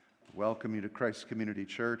welcome you to Christ Community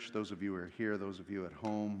Church. Those of you who are here, those of you at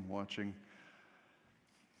home watching,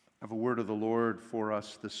 I have a word of the Lord for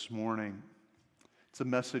us this morning. It's a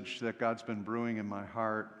message that God's been brewing in my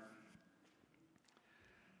heart,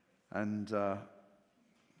 and I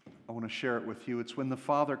want to share it with you. It's when the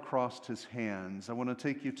Father crossed his hands. I want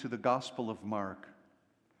to take you to the Gospel of Mark.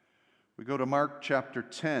 We go to Mark chapter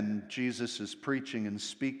 10. Jesus is preaching and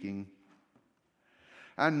speaking.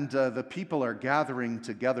 And the people are gathering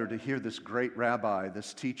together to hear this great rabbi,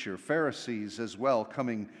 this teacher, Pharisees as well,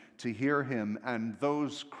 coming to hear him, and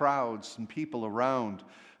those crowds and people around,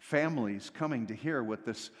 families coming to hear what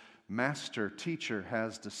this master teacher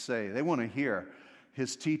has to say. They want to hear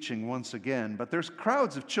his teaching once again, but there's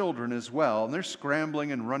crowds of children as well, and they're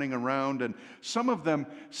scrambling and running around, and some of them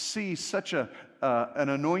see such an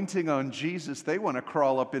anointing on Jesus, they want to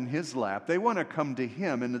crawl up in his lap. They want to come to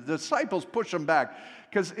him, and the disciples push them back,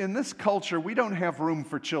 because in this culture, we don't have room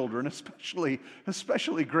for children,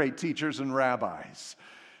 especially great teachers and rabbis.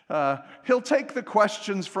 He'll take the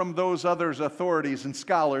questions from those others, authorities and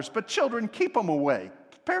scholars, but children, keep them away.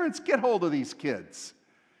 Parents, get hold of these kids.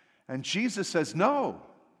 And Jesus says, no.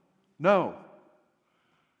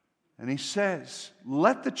 And he says,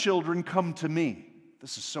 let the children come to me.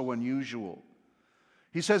 This is so unusual.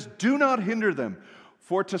 He says, do not hinder them,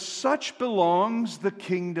 for to such belongs the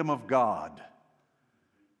kingdom of God.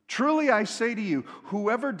 Truly I say to you,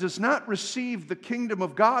 whoever does not receive the kingdom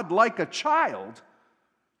of God like a child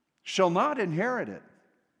shall not inherit it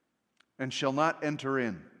and shall not enter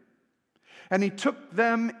in. And he took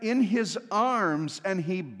them in his arms, and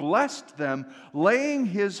he blessed them, laying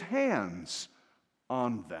his hands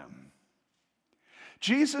on them.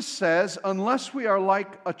 Jesus says, unless we are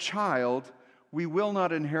like a child, we will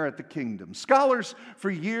not inherit the kingdom. Scholars for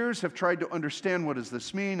years have tried to understand what does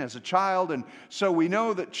this mean as a child, and so we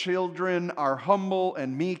know that children are humble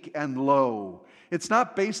and meek and low. It's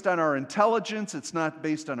not based on our intelligence. It's not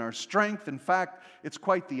based on our strength. In fact, it's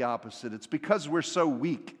quite the opposite. It's because we're so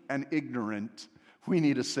weak and ignorant, we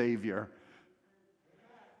need a Savior.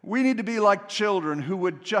 We need to be like children who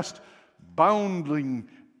would just bounding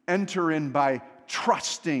enter in by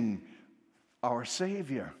trusting our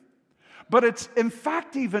Savior. But it's in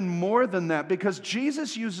fact even more than that, because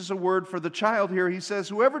Jesus uses a word for the child here. He says,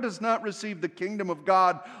 whoever does not receive the kingdom of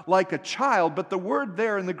God like a child, but the word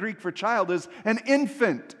there in the Greek for child is an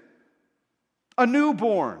infant, a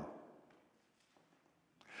newborn.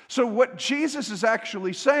 So what Jesus is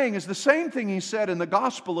actually saying is the same thing he said in the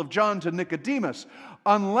Gospel of John to Nicodemus.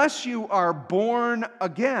 Unless you are born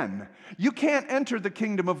again, you can't enter the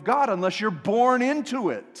kingdom of God unless you're born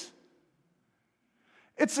into it.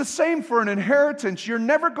 It's the same for an inheritance. You're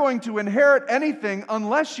never going to inherit anything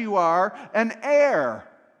unless you are an heir.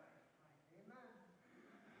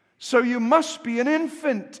 So you must be an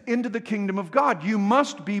infant into the kingdom of God. You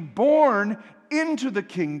must be born into the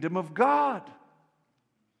kingdom of God.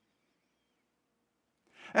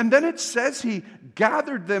 And then it says he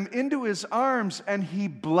gathered them into his arms and he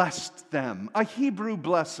blessed them, a Hebrew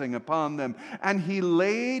blessing upon them, and he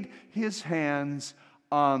laid his hands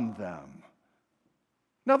on them.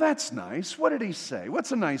 Now that's nice. What did he say?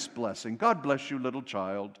 What's a nice blessing? God bless you, little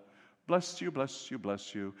child. Bless you, bless you,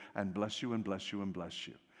 bless you, and bless you, and bless you, and bless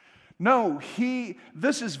you. No,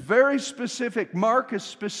 this is very specific. Mark is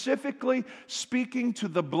specifically speaking to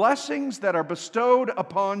the blessings that are bestowed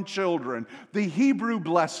upon children, the Hebrew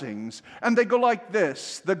blessings. And they go like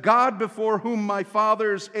this: the God before whom my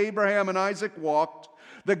fathers Abraham and Isaac walked,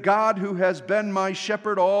 the God who has been my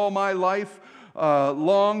shepherd all my life,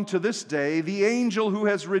 long to this day, the angel who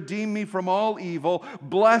has redeemed me from all evil,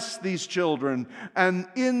 bless these children, and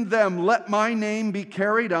in them let my name be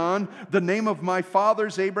carried on, the name of my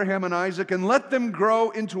fathers Abraham and Isaac, and let them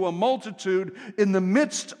grow into a multitude in the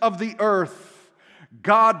midst of the earth.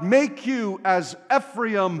 God, make you as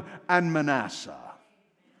Ephraim and Manasseh.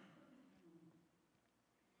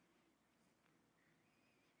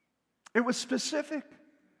 It was specific.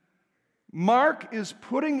 Mark is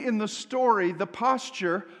putting in the story the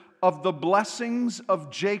posture of the blessings of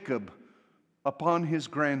Jacob upon his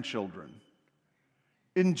grandchildren.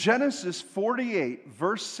 In Genesis 48,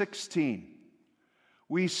 verse 16,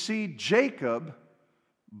 we see Jacob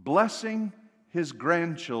blessing his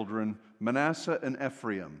grandchildren, Manasseh and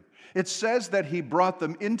Ephraim. It says that he brought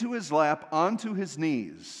them into his lap onto his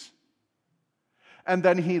knees, and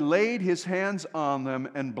then he laid his hands on them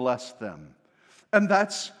and blessed them. And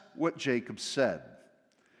that's what Jacob said.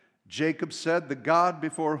 Jacob said, the God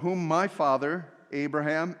before whom my father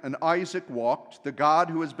Abraham and Isaac walked, the God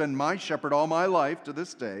who has been my shepherd all my life to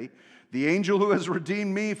this day, the angel who has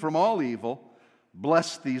redeemed me from all evil,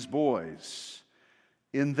 bless these boys.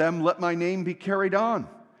 In them let my name be carried on,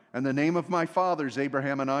 and the name of my fathers,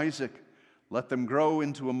 Abraham and Isaac. Let them grow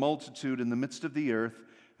into a multitude in the midst of the earth.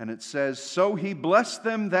 And it says, so he blessed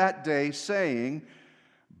them that day, saying,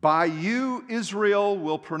 by you Israel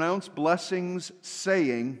will pronounce blessings,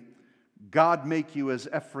 saying, God make you as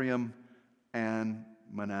Ephraim and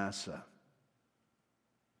Manasseh.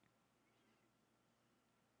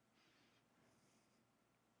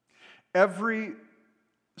 Every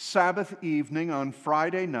Sabbath evening on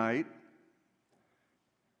Friday night,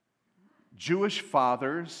 Jewish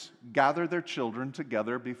fathers gather their children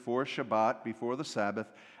together before Shabbat, before the Sabbath,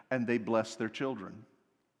 and they bless their children.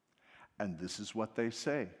 And this is what they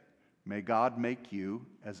say: may God make you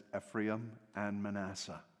as Ephraim and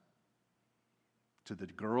Manasseh. To the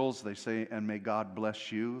girls, they say, and may God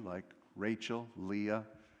bless you like Rachel, Leah,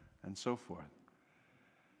 and so forth.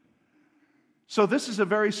 So this is a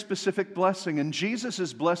very specific blessing, and Jesus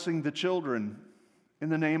is blessing the children in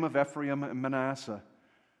the name of Ephraim and Manasseh.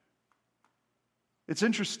 It's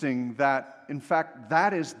interesting that, in fact,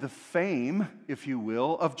 that is the fame, if you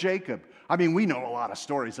will, of Jacob. I mean, we know a lot of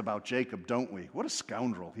stories about Jacob, don't we? What a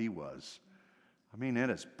scoundrel he was. I mean, at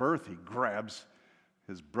his birth, he grabs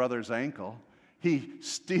his brother's ankle. He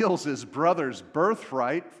steals his brother's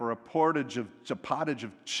birthright for a pottage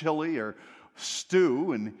of chili or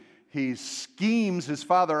stew, and he schemes his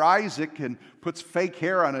father Isaac and puts fake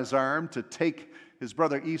hair on his arm to take his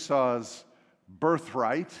brother Esau's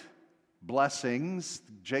birthright, blessings,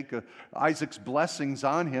 Isaac's blessings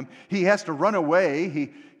on him. He has to run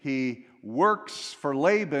away. He works for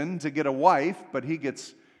Laban to get a wife, but he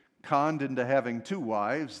gets conned into having 2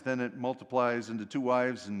 wives. Then it multiplies into 2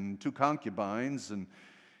 wives and 2 concubines, and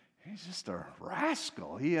he's just a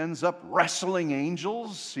rascal. He ends up wrestling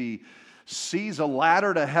angels. He sees a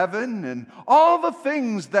ladder to heaven and all the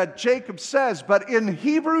things that Jacob says. But in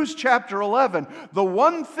Hebrews chapter 11, the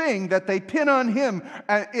one thing that they pin on him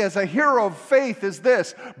as a hero of faith is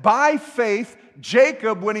this: by faith,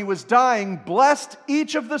 Jacob, when he was dying, blessed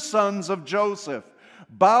each of the sons of Joseph,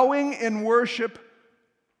 bowing in worship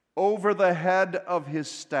over the head of his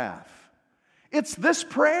staff. It's this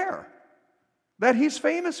prayer that he's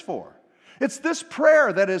famous for. It's this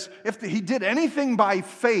prayer that is, if he did anything by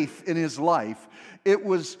faith in his life, it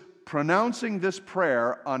was pronouncing this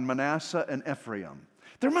prayer on Manasseh and Ephraim.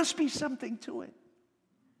 There must be something to it.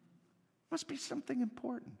 Must be something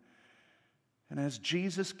important. And as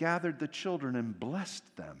Jesus gathered the children and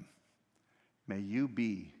blessed them, may you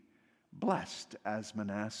be blessed as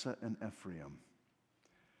Manasseh and Ephraim.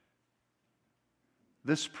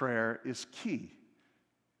 This prayer is key.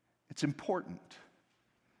 It's important.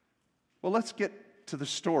 Well, let's get to the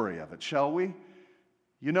story of it, shall we?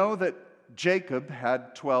 You know that Jacob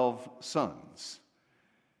had 12 sons.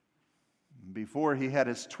 Before he had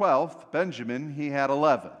his 12th, Benjamin, he had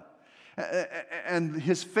 11. And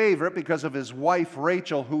his favorite, because of his wife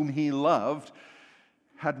Rachel, whom he loved,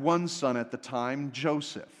 had one son at the time,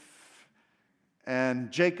 Joseph.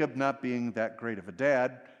 And Jacob, not being that great of a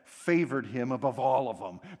dad, favored him above all of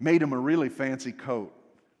them, made him a really fancy coat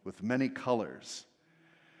with many colors.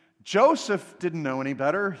 Joseph didn't know any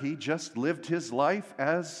better. He just lived his life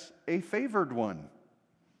as a favored one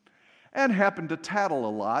and happened to tattle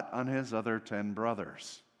a lot on his other 10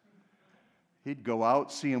 brothers. He'd go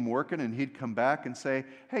out, see him working, and he'd come back and say,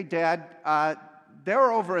 hey, Dad,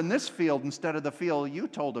 they're over in this field instead of the field you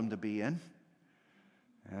told them to be in.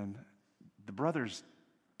 And the brothers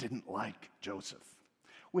didn't like Joseph.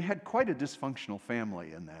 We had quite a dysfunctional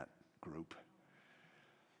family in that group.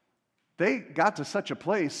 They got to such a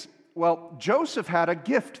place. Well, Joseph had a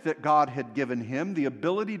gift that God had given him, the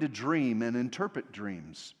ability to dream and interpret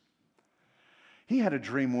dreams. He had a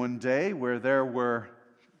dream one day where there were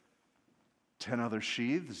 10 other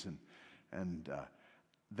sheaves, and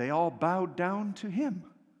they all bowed down to him.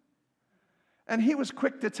 And he was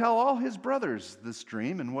quick to tell all his brothers this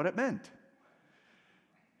dream and what it meant.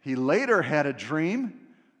 He later had a dream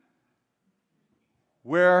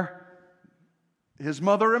where his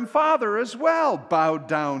mother and father as well bowed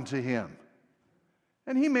down to him.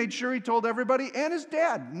 And he made sure he told everybody, and his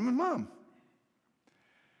dad and his mom.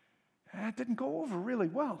 That didn't go over really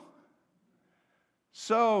well.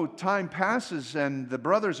 So time passes, and the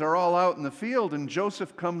brothers are all out in the field, and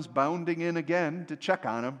Joseph comes bounding in again to check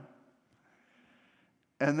on him.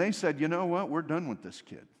 And they said, you know what, we're done with this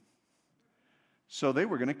kid. So they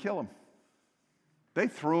were going to kill him. They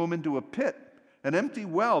threw him into a pit, an empty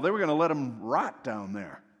well. They were going to let him rot down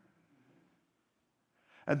there.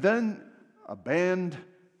 And then a band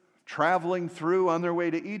traveling through on their way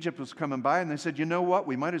to Egypt was coming by, and they said, you know what,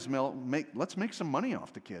 we might as well let's make some money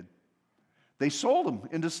off the kid. They sold him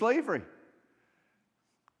into slavery.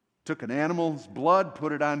 took an animal's blood,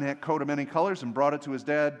 put it on that coat of many colors, and brought it to his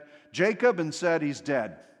dad Jacob and said, he's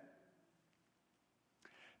dead.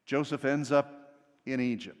 Joseph ends up in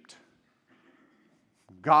Egypt.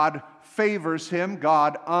 God favors him.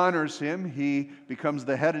 God honors him. He becomes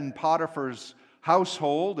the head in Potiphar's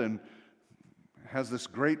household and has this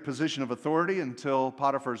great position of authority until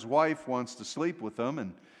Potiphar's wife wants to sleep with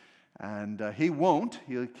him, and he won't.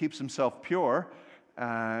 He keeps himself pure,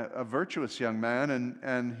 a virtuous young man,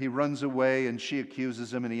 and he runs away, and she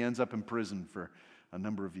accuses him, and he ends up in prison for a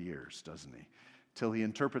number of years, doesn't he? Till he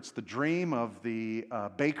interprets the dream of the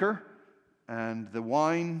baker and the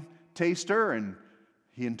wine taster, and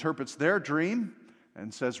he interprets their dream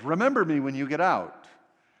and says, remember me when you get out.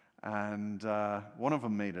 And one of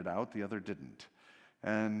them made it out, the other didn't.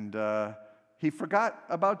 And he forgot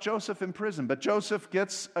about Joseph in prison. But Joseph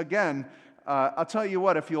gets, again, I'll tell you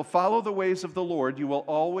what, if you'll follow the ways of the Lord, you will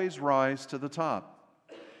always rise to the top.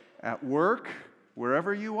 At work,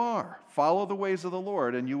 wherever you are, follow the ways of the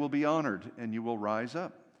Lord, and you will be honored, and you will rise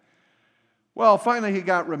up. Well, finally he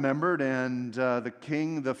got remembered, and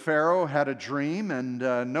the Pharaoh had a dream, and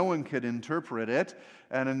no one could interpret it.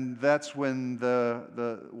 And that's when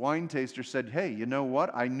the wine taster said, hey, you know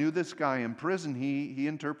what? I knew this guy in prison. He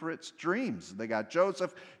interprets dreams. They got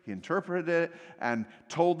Joseph. He interpreted it and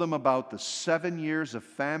told them about the 7 years of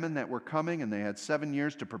famine that were coming, and they had 7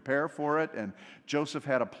 years to prepare for it. And Joseph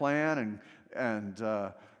had a plan, and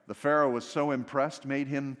the Pharaoh was so impressed, made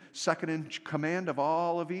him second in command of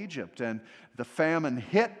all of Egypt. And the famine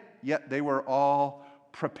hit, yet they were all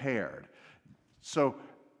prepared. So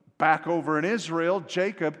back over in Israel,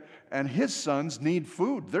 Jacob and his sons need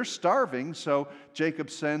food. They're starving, so Jacob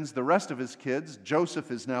sends the rest of his kids.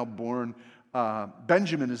 Joseph is now born.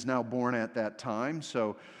 Benjamin is now born at that time.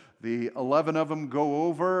 So the 11 of them go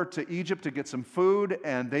over to Egypt to get some food,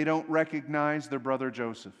 and they don't recognize their brother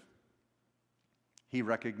Joseph. He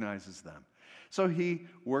recognizes them. So he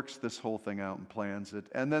works this whole thing out and plans it.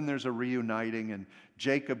 And then there's a reuniting, and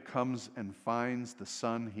Jacob comes and finds the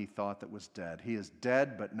son he thought that was dead. He is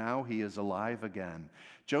dead, but now he is alive again.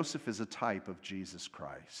 Joseph is a type of Jesus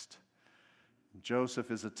Christ. Joseph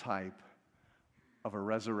is a type of a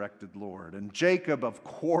resurrected Lord. And Jacob, of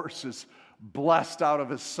course, is blessed out of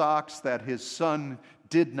his socks that his son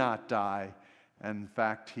did not die. In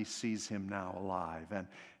fact, he sees him now alive. And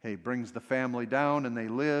he brings the family down, and they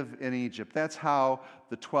live in Egypt. That's how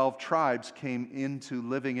the 12 tribes came into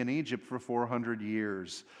living in Egypt for 400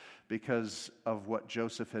 years, because of what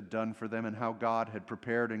Joseph had done for them and how God had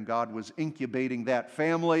prepared, and God was incubating that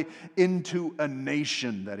family into a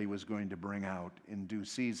nation that he was going to bring out in due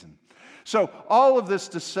season. So all of this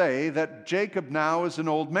to say that Jacob now is an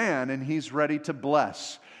old man, and he's ready to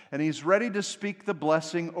bless. And he's ready to speak the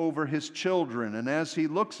blessing over his children. And as he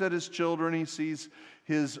looks at his children, he sees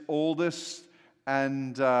his oldest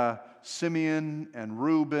and Simeon and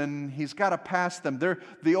Reuben. He's got to pass them.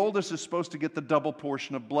 The oldest is supposed to get the double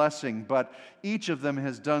portion of blessing, but each of them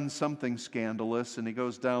has done something scandalous, and he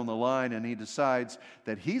goes down the line and he decides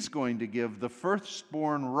that he's going to give the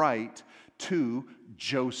firstborn right to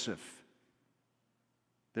Joseph.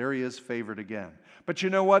 There he is, favored again. But you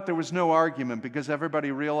know what? There was no argument, because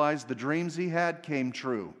everybody realized the dreams he had came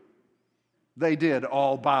true. They did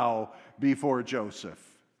all bow before Joseph.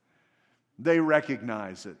 They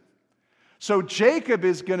recognize it. So Jacob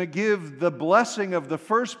is going to give the blessing of the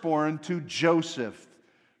firstborn to Joseph,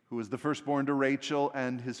 who was the firstborn to Rachel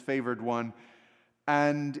and his favored one.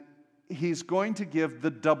 And he's going to give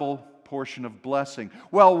the double portion of blessing.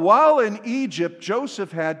 Well, while in Egypt,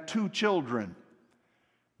 Joseph had 2 children,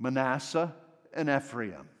 Manasseh and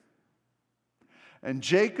Ephraim. And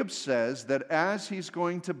Jacob says that as he's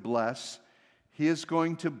going to bless, he is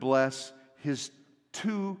going to bless his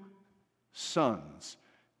 2 sons,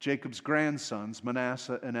 Jacob's grandsons,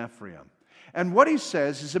 Manasseh and Ephraim. And what he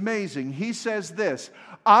says is amazing. He says this,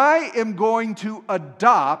 I am going to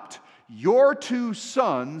adopt your 2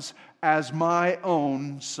 sons as my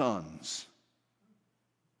own sons.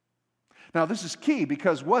 Now, this is key,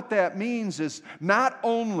 because what that means is not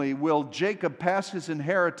only will Jacob pass his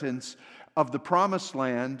inheritance of the promised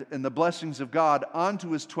land and the blessings of God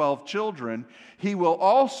onto his 12 children, he will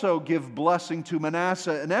also give blessing to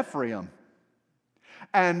Manasseh and Ephraim.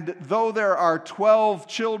 And though there are 12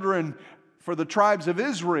 children for the tribes of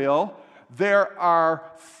Israel, there are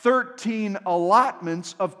 13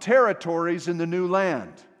 allotments of territories in the new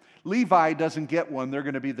land. Levi doesn't get one. They're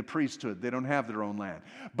going to be the priesthood. They don't have their own land.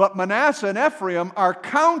 But Manasseh and Ephraim are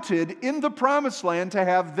counted in the promised land to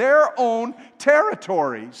have their own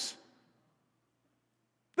territories.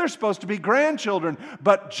 They're supposed to be grandchildren,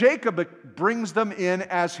 but Jacob brings them in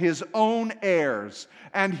as his own heirs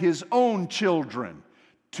and his own children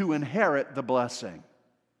to inherit the blessing.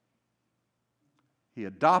 He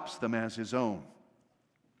adopts them as his own.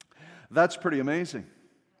 That's pretty amazing.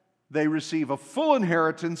 They receive a full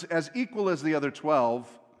inheritance as equal as the other 12.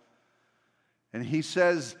 And he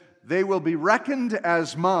says, they will be reckoned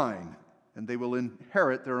as mine, and they will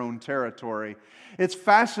inherit their own territory. It's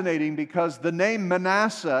fascinating because the name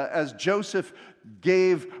Manasseh, as Joseph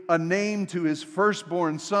gave a name to his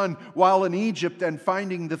firstborn son while in Egypt and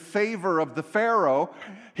finding the favor of the Pharaoh,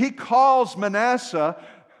 he calls Manasseh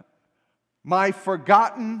my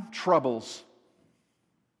forgotten troubles.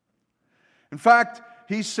 In fact,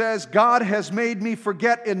 he says, God has made me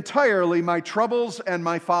forget entirely my troubles and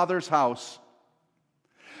my father's house.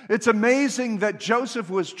 It's amazing that Joseph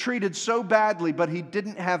was treated so badly, but he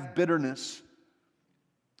didn't have bitterness.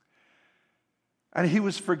 And he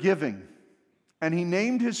was forgiving. And he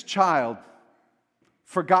named his child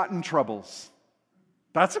Forgotten Troubles.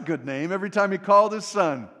 That's a good name. Every time he called his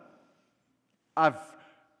son, I've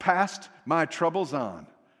passed my troubles on.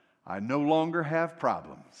 I no longer have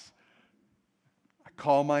problems. I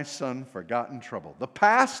call my son Forgotten Trouble. The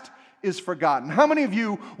past is forgotten. How many of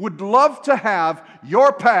you would love to have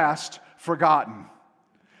your past forgotten?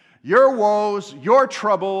 Your woes, your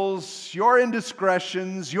troubles, your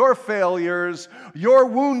indiscretions, your failures, your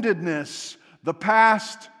woundedness, the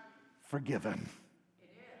past forgiven.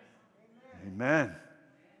 Amen.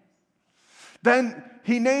 Then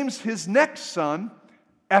he names his next son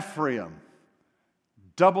Ephraim,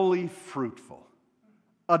 doubly fruitful,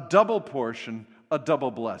 a double portion, a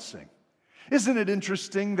double blessing. Isn't it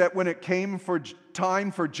interesting that when it came for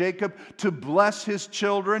time for Jacob to bless his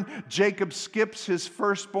children, Jacob skips his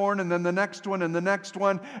firstborn and then the next one and the next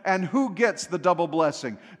one, and who gets the double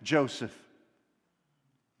blessing? Joseph,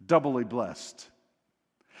 doubly blessed.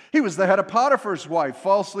 He was the head of Potiphar's wife,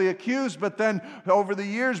 falsely accused, but then over the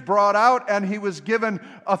years brought out, and he was given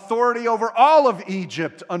authority over all of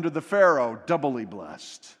Egypt under the Pharaoh, doubly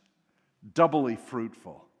blessed, doubly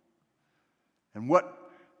fruitful. And what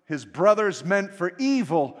his brothers meant for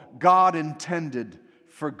evil, God intended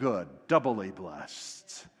for good, doubly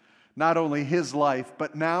blessed. Not only his life,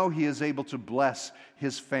 but now he is able to bless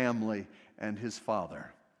his family and his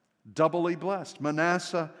father. Doubly blessed,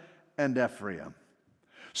 Manasseh and Ephraim.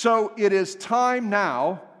 So it is time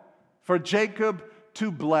now for Jacob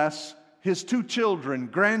to bless his two children,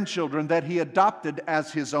 grandchildren that he adopted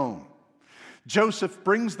as his own. Joseph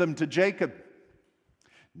brings them to Jacob.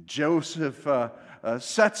 Joseph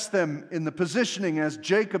sets them in the positioning as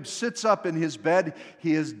Jacob sits up in his bed.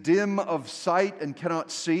 He is dim of sight and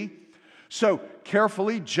cannot see. So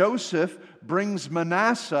carefully, Joseph brings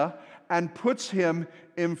Manasseh and puts him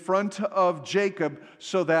in front of Jacob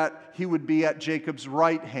so that he would be at Jacob's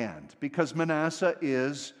right hand, because Manasseh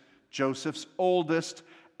is Joseph's oldest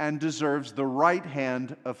and deserves the right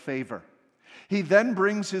hand of favor. He then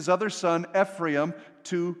brings his other son, Ephraim,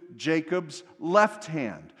 to Jacob's left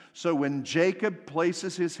hand. So when Jacob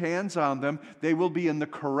places his hands on them, they will be in the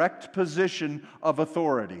correct position of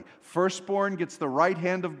authority. Firstborn gets the right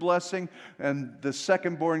hand of blessing, and the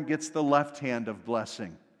secondborn gets the left hand of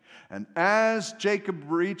blessing. And as Jacob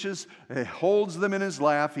reaches, he holds them in his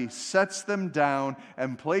lap, he sets them down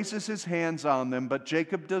and places his hands on them, but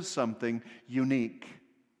Jacob does something unique.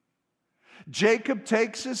 Jacob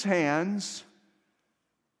takes his hands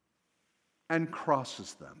and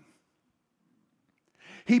crosses them.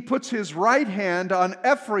 He puts his right hand on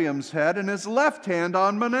Ephraim's head and his left hand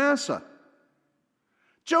on Manasseh.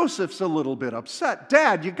 Joseph's a little bit upset.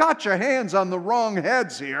 Dad, you got your hands on the wrong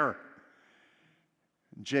heads here.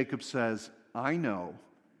 And Jacob says, I know.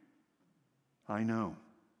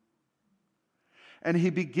 And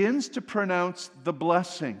he begins to pronounce the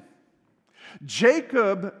blessing.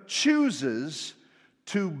 Jacob chooses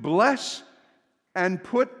to bless and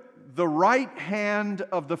put the right hand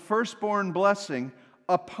of the firstborn blessing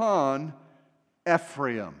upon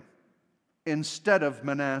Ephraim instead of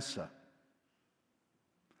Manasseh.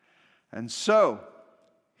 And so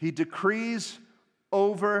he decrees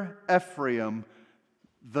over Ephraim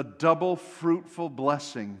the double fruitful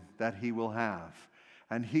blessing that he will have.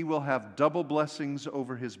 And he will have double blessings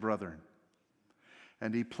over his brethren.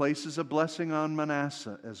 And he places a blessing on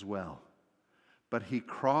Manasseh as well. But he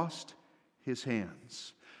crossed his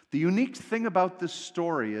hands. The unique thing about this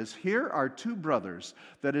story is here are two brothers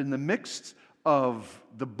that in the midst of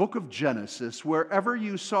the book of Genesis, wherever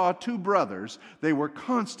you saw two brothers, they were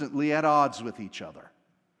constantly at odds with each other.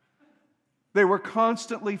 They were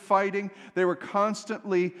constantly fighting. They were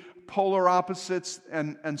constantly polar opposites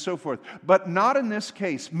and so forth. But not in this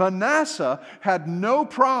case. Manasseh had no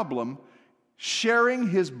problem sharing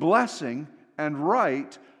his blessing and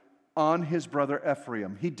right on his brother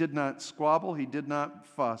Ephraim. He did not squabble, he did not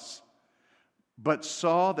fuss, but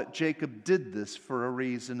saw that Jacob did this for a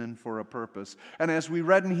reason and for a purpose. And as we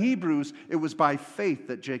read in Hebrews, it was by faith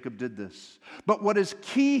that Jacob did this. But what is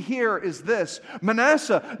key here is this: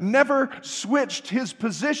 Manasseh never switched his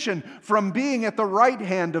position from being at the right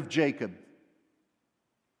hand of Jacob.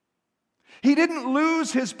 He didn't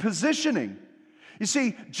lose his positioning. You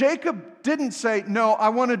see, Jacob didn't say, no, I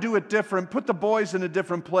want to do it different, put the boys in a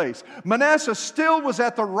different place. Manasseh still was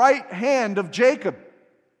at the right hand of Jacob.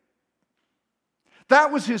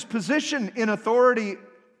 That was his position in authority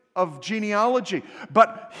of genealogy.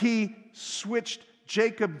 But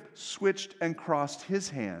Jacob switched and crossed his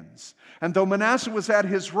hands. And though Manasseh was at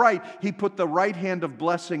his right, he put the right hand of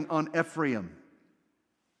blessing on Ephraim.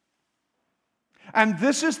 And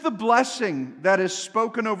this is the blessing that is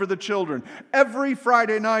spoken over the children every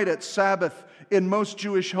Friday night at Sabbath in most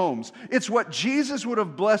Jewish homes. It's what Jesus would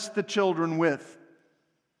have blessed the children with.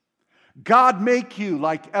 God make you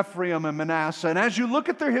like Ephraim and Manasseh. And as you look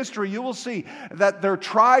at their history, you will see that their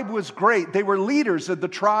tribe was great. They were leaders of the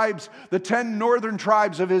tribes, the 10 northern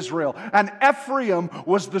tribes of Israel. And Ephraim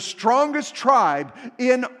was the strongest tribe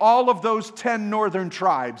in all of those 10 northern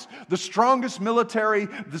tribes. The strongest military,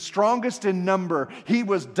 the strongest in number. He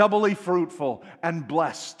was doubly fruitful and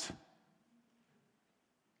blessed.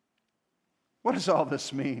 What does all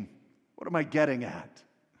this mean? What am I getting at?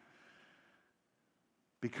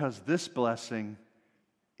 Because this blessing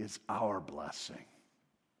is our blessing.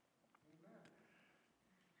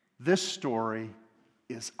 This story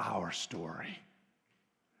is our story.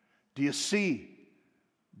 Do you see?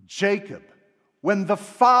 Jacob, when the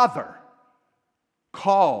father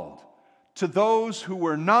called to those who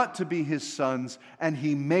were not to be his sons, and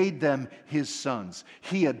he made them his sons,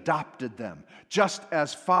 he adopted them, just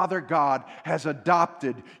as Father God has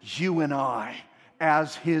adopted you and I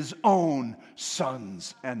as his own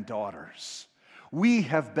sons and daughters. We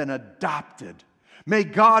have been adopted. May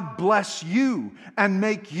God bless you and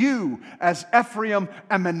make you as Ephraim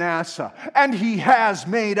and Manasseh. And he has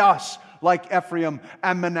made us like Ephraim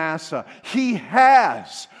and Manasseh. He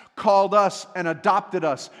has called us and adopted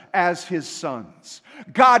us as his sons.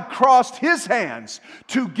 God crossed his hands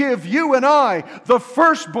to give you and I the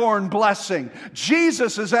firstborn blessing.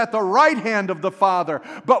 Jesus is at the right hand of the Father.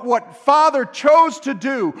 But what Father chose to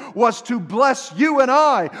do was to bless you and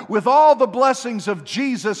I with all the blessings of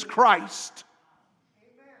Jesus Christ.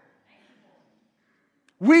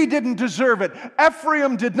 We didn't deserve it.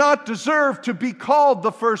 Ephraim did not deserve to be called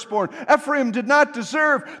the firstborn. Ephraim did not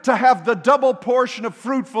deserve to have the double portion of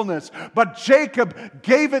fruitfulness. But Jacob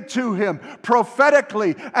gave it to him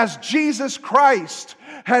prophetically as Jesus Christ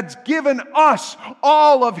had given us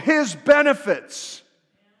all of his benefits.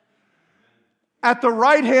 At the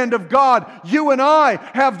right hand of God, you and I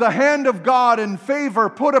have the hand of God in favor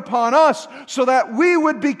put upon us so that we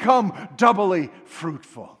would become doubly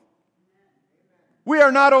fruitful. We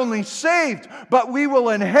are not only saved, but we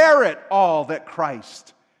will inherit all that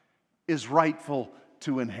Christ is rightful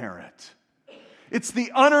to inherit. It's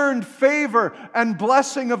the unearned favor and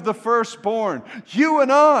blessing of the firstborn. You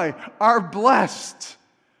and I are blessed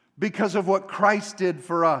because of what Christ did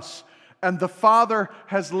for us. And the Father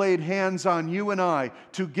has laid hands on you and I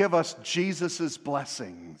to give us Jesus'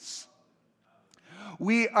 blessings.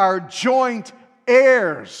 We are joint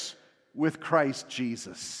heirs with Christ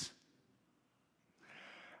Jesus.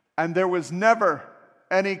 And there was never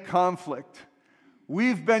any conflict.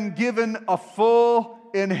 We've been given a full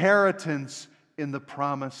inheritance in the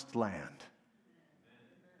promised land.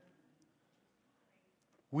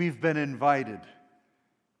 We've been invited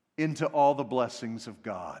into all the blessings of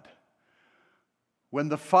God. When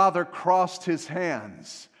the Father crossed his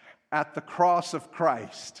hands at the cross of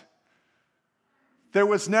Christ, there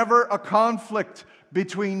was never a conflict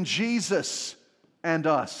between Jesus and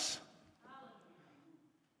us.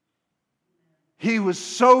 He was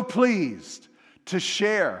so pleased to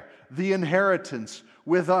share the inheritance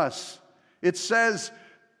with us. It says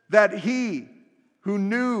that he who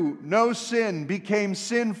knew no sin became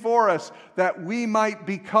sin for us, that we might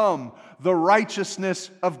become the righteousness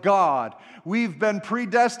of God. We've been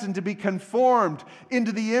predestined to be conformed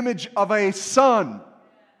into the image of a son,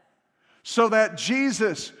 so that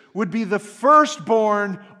Jesus would be the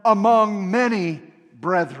firstborn among many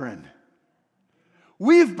brethren.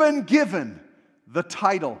 We've been given the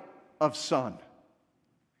title of son.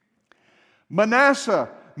 Manasseh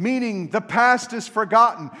meaning the past is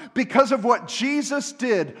forgotten. Because of what Jesus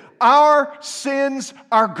did, our sins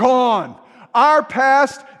are gone. Our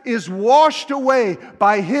past is washed away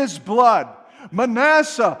by His blood.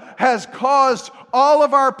 Manasseh has caused all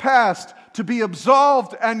of our past to be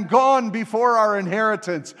absolved and gone before our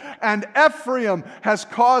inheritance. And Ephraim has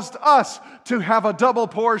caused us to have a double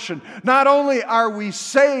portion. Not only are we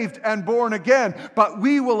saved and born again, but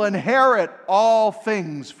we will inherit all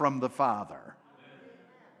things from the Father.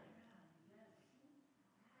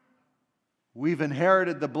 We've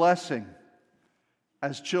inherited the blessing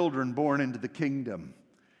as children born into the kingdom.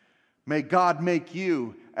 May God make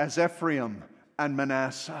you as Ephraim and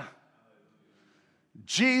Manasseh.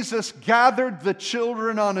 Jesus gathered the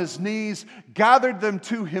children on His knees, gathered them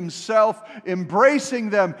to Himself, embracing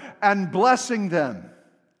them and blessing them.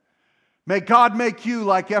 May God make you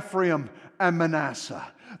like Ephraim and Manasseh.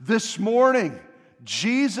 This morning,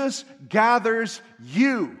 Jesus gathers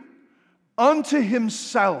you unto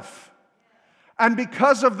Himself. And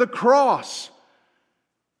because of the cross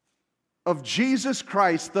of Jesus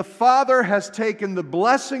Christ, the Father has taken the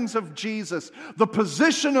blessings of Jesus, the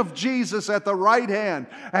position of Jesus at the right hand,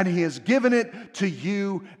 and He has given it to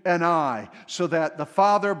you and I, so that the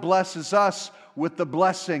Father blesses us with the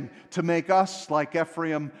blessing to make us like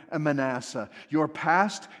Ephraim and Manasseh. Your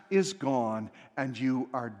past is gone, and you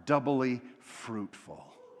are doubly fruitful.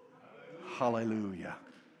 Hallelujah.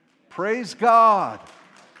 Praise God.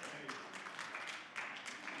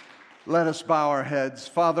 Let us bow our heads.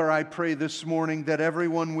 Father, I pray this morning that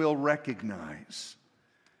everyone will recognize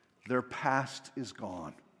their past is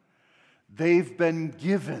gone. They've been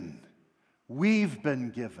given. We've been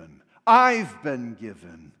given. I've been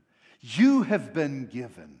given. You have been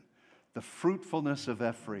given the fruitfulness of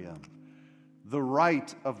Ephraim, the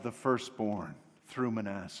right of the firstborn through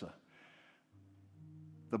Manasseh,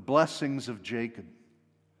 the blessings of Jacob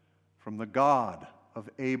from the God of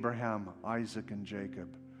Abraham, Isaac, and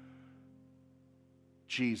Jacob.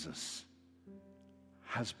 Jesus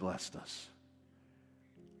has blessed us.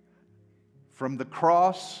 From the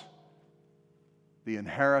cross, the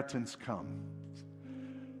inheritance comes.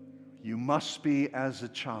 You must be as a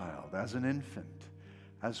child, as an infant,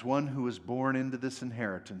 as one who is born into this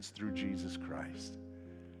inheritance through Jesus Christ.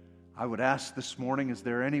 I would ask this morning, is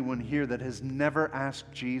there anyone here that has never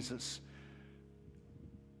asked Jesus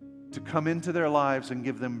to come into their lives and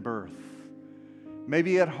give them birth?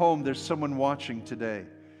 Maybe at home there's someone watching today.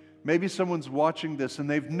 Maybe someone's watching this and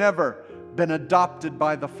they've never been adopted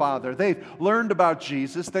by the Father. They've learned about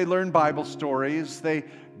Jesus. They learn Bible stories. They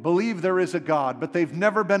believe there is a God, but they've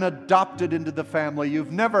never been adopted into the family.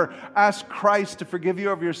 You've never asked Christ to forgive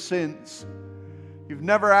you of your sins. You've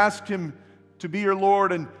never asked Him to be your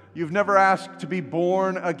Lord, and you've never asked to be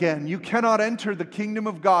born again. You cannot enter the kingdom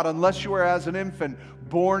of God unless you are as an infant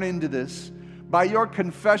born into this. By your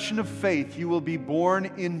confession of faith, you will be born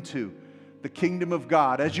into the kingdom of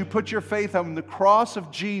God. As you put your faith on the cross of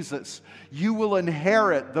Jesus, you will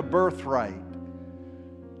inherit the birthright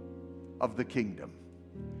of the kingdom.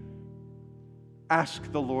 Ask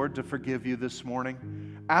the Lord to forgive you this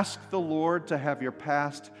morning. Ask the Lord to have your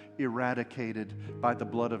past eradicated by the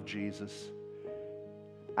blood of Jesus.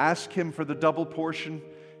 Ask Him for the double portion,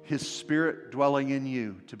 His Spirit dwelling in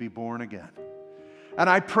you, to be born again. And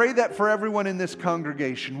I pray that for everyone in this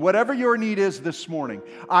congregation, whatever your need is this morning,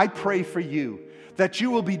 I pray for you that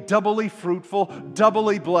you will be doubly fruitful,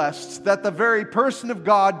 doubly blessed, that the very person of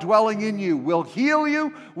God dwelling in you will heal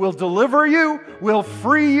you, will deliver you, will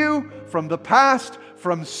free you from the past,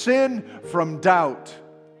 from sin, from doubt.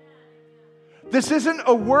 This isn't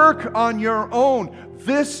a work on your own.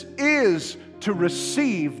 This is to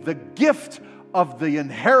receive the gift of the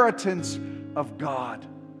inheritance of God.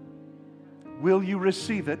 Will you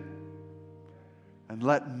receive it? And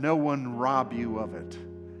let no one rob you of it.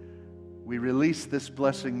 We release this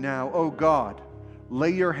blessing now. Oh God,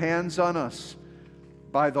 lay your hands on us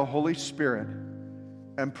by the Holy Spirit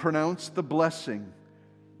and pronounce the blessing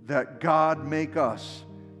that God make us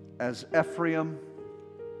as Ephraim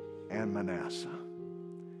and Manasseh.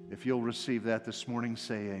 If you'll receive that this morning,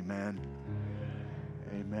 say amen.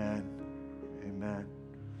 Amen. Amen.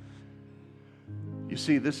 You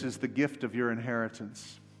see, this is the gift of your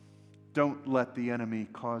inheritance. Don't let the enemy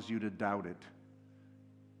cause you to doubt it.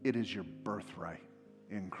 It is your birthright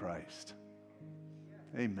in Christ.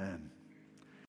 Amen.